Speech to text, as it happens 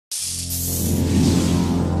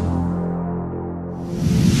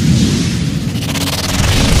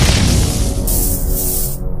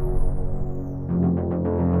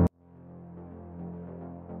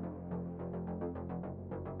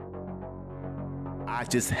I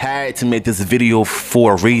just had to make this video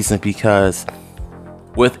for a reason, because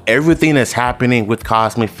with everything that's happening with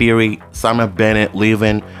Cosmic Fury, Simon Bennett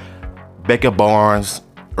leaving, Becca Barns,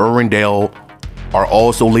 Dale are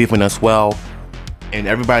also leaving as well, and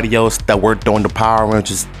everybody else that worked on the Power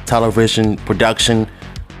Rangers television production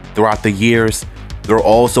throughout the years, they're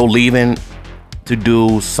also leaving to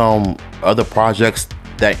do some other projects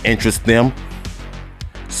that interest them.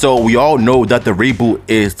 So we all know that the reboot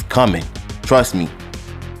is coming. Trust me,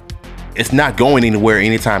 it's not going anywhere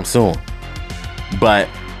anytime soon. But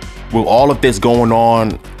with all of this going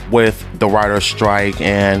on with the writer's strike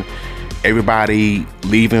and everybody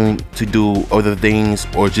leaving to do other things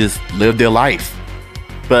or just live their life.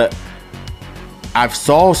 But I've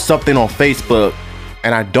saw something on Facebook,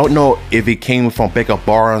 and I don't know if it came from Becca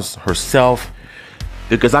Barns herself,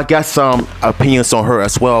 because I got some opinions on her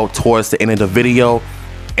as well towards the end of the video,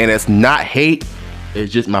 and it's not hate,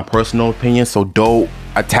 it's just my personal opinion, so don't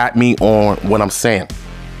attack me on what I'm saying.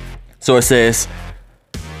 So it says,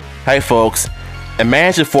 "Hey folks,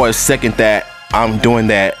 imagine for a second that I'm doing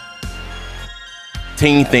that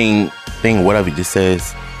teen thing, whatever it just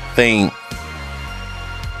says, thing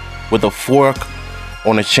with a fork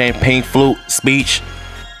on a champagne flute speech.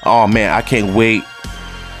 Oh man, I can't wait.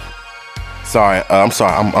 Sorry,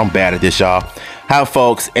 I'm bad at this, y'all. Hi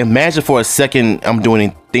folks, imagine for a second I'm doing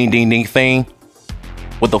a ding ding ding thing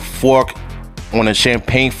with a fork on a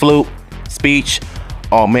champagne flute speech.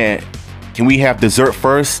 Oh man, can we have dessert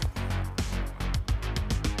first?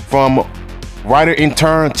 From writer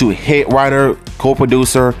intern to hit writer,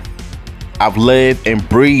 co-producer, I've lived and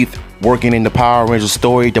breathed working in the Power Rangers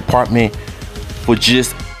story department for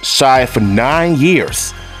just shy for 9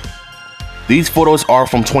 years. These photos are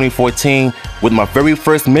from 2014 with my very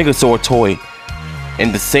first Megazord toy,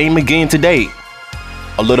 and the same again today.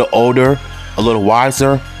 A little older, a little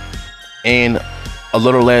wiser, and a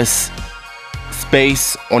little less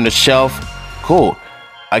space on the shelf. Cool.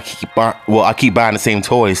 I keep buying the same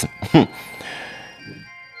toys.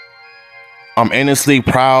 I'm endlessly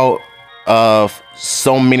proud of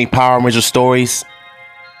so many Power Ranger stories,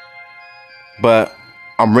 but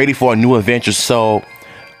I'm ready for a new adventure, so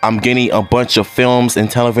I'm getting a bunch of films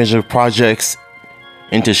and television projects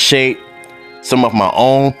into shape, some of my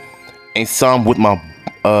own and some with my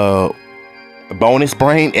bonus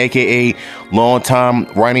brain, aka longtime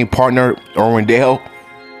writing partner Dale.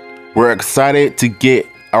 We're excited to get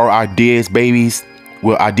our idea babies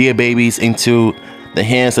into the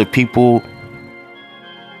hands of people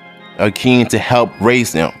are keen to help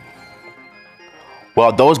raise them.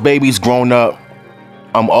 While those babies grown up,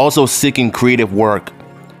 I'm also seeking creative work.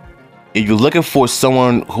 If you're looking for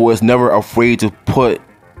someone who is never afraid to put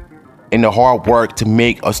in the hard work to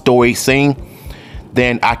make a story sing,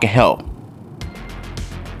 then I can help.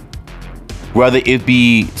 Whether it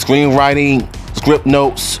be screenwriting, script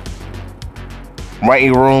notes,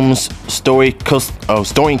 writing rooms, story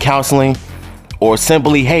counseling, or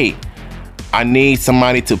simply, hey, I need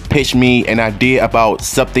somebody to pitch me an idea about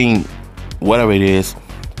something, whatever it is.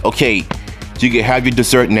 Okay, you can have your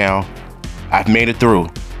dessert now. I've made it through.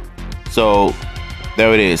 So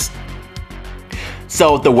there it is.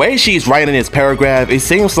 So the way she's writing this paragraph, it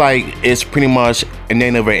seems like it's pretty much an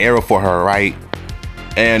end of an era for her, right?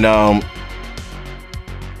 And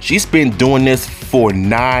she's been doing this for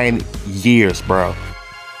 9 years, bro.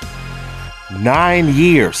 9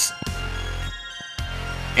 years.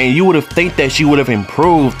 And you would have think that she would have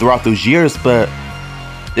improved throughout those years, but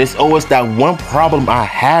there's always that one problem I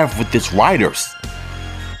have with this writers.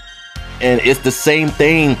 And it's the same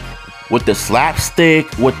thing with the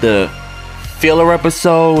slapstick, with the filler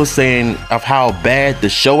episodes, and of how bad the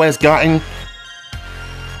show has gotten.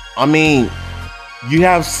 I mean, you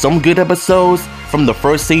have some good episodes from the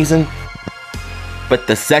first season, but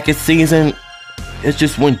the second season, it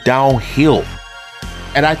just went downhill.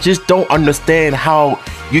 And I just don't understand how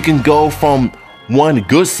you can go from one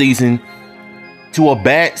good season to a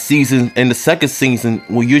bad season in the second season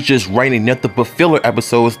when you're just writing nothing but filler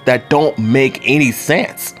episodes that don't make any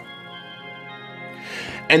sense.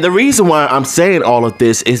 And the reason why I'm saying all of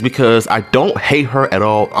this is because I don't hate her at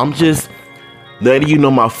all. I'm just letting you know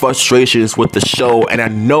my frustrations with the show, and I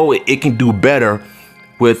know it can do better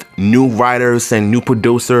with new writers and new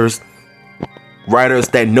producers, writers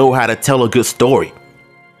that know how to tell a good story.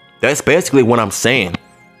 That's basically what I'm saying.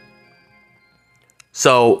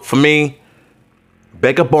 So for me,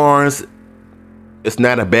 Becca Barns is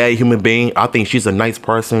not a bad human being. I think she's a nice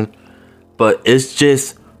person, but it's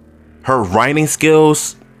just her writing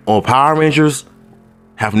skills on Power Rangers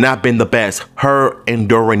have not been the best. Her and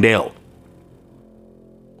Dale.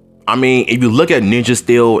 I mean, if you look at Ninja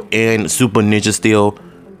Steel and Super Ninja Steel,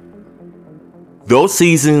 those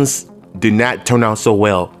seasons did not turn out so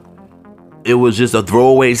well. It was just a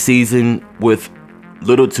throwaway season with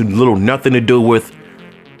little to nothing to do with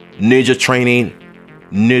ninja training,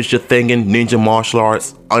 ninja thinking, ninja martial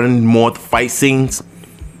arts, unmoored fight scenes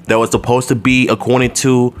that was supposed to be according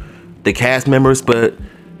to the cast members, but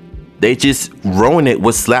they just ruined it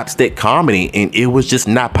with slapstick comedy, and it was just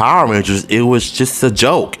not Power Rangers. It was just a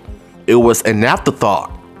joke. It was an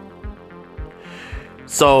afterthought.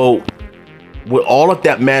 So with all of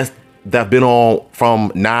that mess that's been on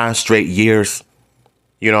from 9 straight years,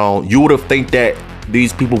 you know, you would have think that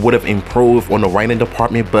these people would have improved on the writing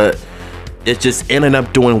department, but it just ended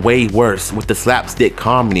up doing way worse with the slapstick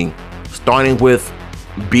comedy, starting with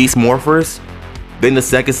Beast Morphers. Then the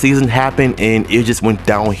second season happened and it just went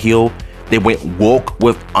downhill. They went woke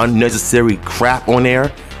with unnecessary crap on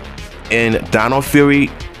there. And Dino Fury,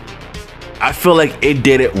 I feel like it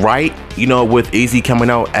did it right, you know, with Izzy coming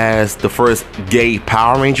out as the first gay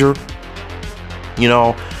Power Ranger, you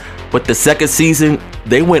know. But the second season,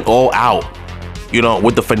 they went all out, you know,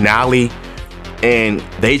 with the finale, and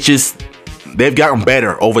they've gotten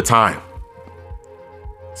better over time.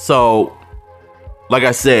 So, like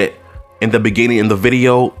I said in the beginning in the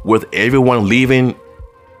video, with everyone leaving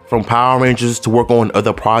from Power Rangers to work on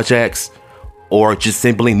other projects or just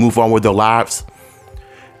simply move on with their lives,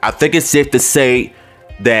 I think it's safe to say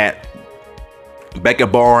that Becca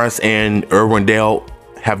Barns and Irwindale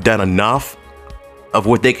have done enough of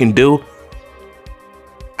what they can do.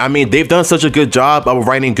 I mean, they've done such a good job of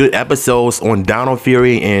writing good episodes on Dino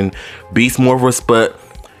Fury and Beast Morphers, but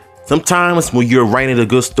sometimes when you're writing a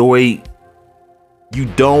good story, you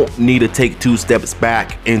don't need to take 2 steps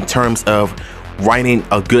back in terms of writing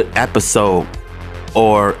a good episode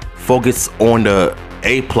or focus on the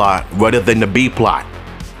A plot rather than the B plot.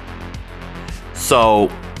 So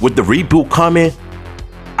with the reboot coming,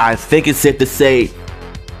 I think it's safe to say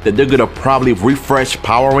that they're gonna probably refresh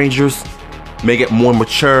Power Rangers, make it more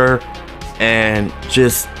mature, and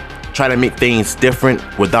just try to make things different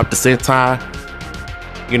without the Sentai.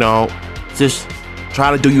 You know, just try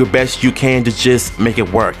to do your best you can to just make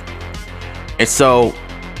it work. And so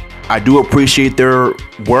I do appreciate their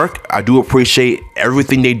work. I do appreciate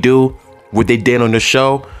everything they do, what they did on the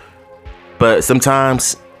show. But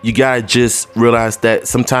sometimes you gotta just realize that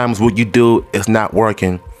sometimes what you do is not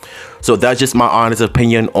working. So that's just my honest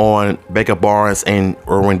opinion on Becca Barns and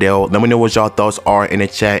Irwindale. Let me know what y'all thoughts are in the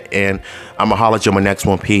chat, and I'm gonna holler at you on my next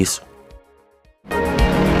one. Peace.